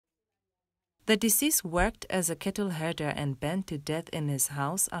The deceased worked as a cattle herder and burned to death in his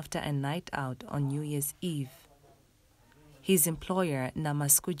house after a night out on New Year's Eve. His employer,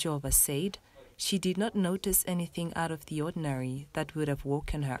 Namaskujova, said she did not notice anything out of the ordinary that would have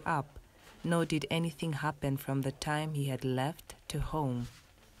woken her up, nor did anything happen from the time he had left to home.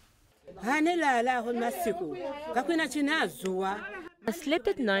 I slept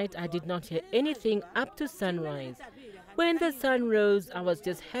at night. I did not hear anything up to sunrise. When the sun rose, I was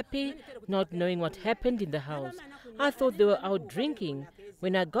just happy, not knowing what happened in the house. I thought they were out drinking.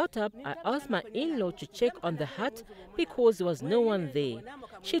 When I got up, I asked my in-law to check on the hut because there was no one there.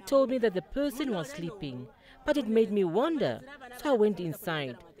 She told me that the person was sleeping, but it made me wonder, so I went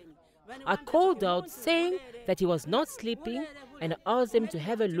inside. I called out saying that he was not sleeping and asked them to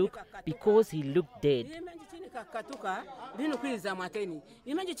have a look because he looked dead.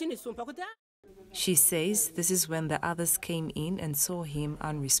 She says this is when the others came in and saw him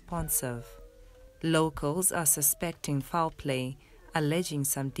unresponsive. Locals are suspecting foul play, alleging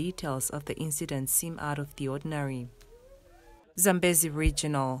some details of the incident seem out of the ordinary. Zambezi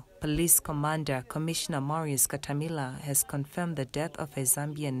Regional Police Commander Commissioner Maurice Katamila has confirmed the death of a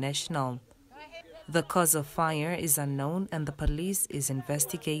Zambian national. The cause of fire is unknown and the police is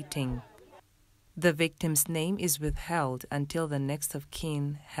investigating. The victim's name is withheld until the next of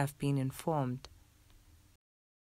kin have been informed.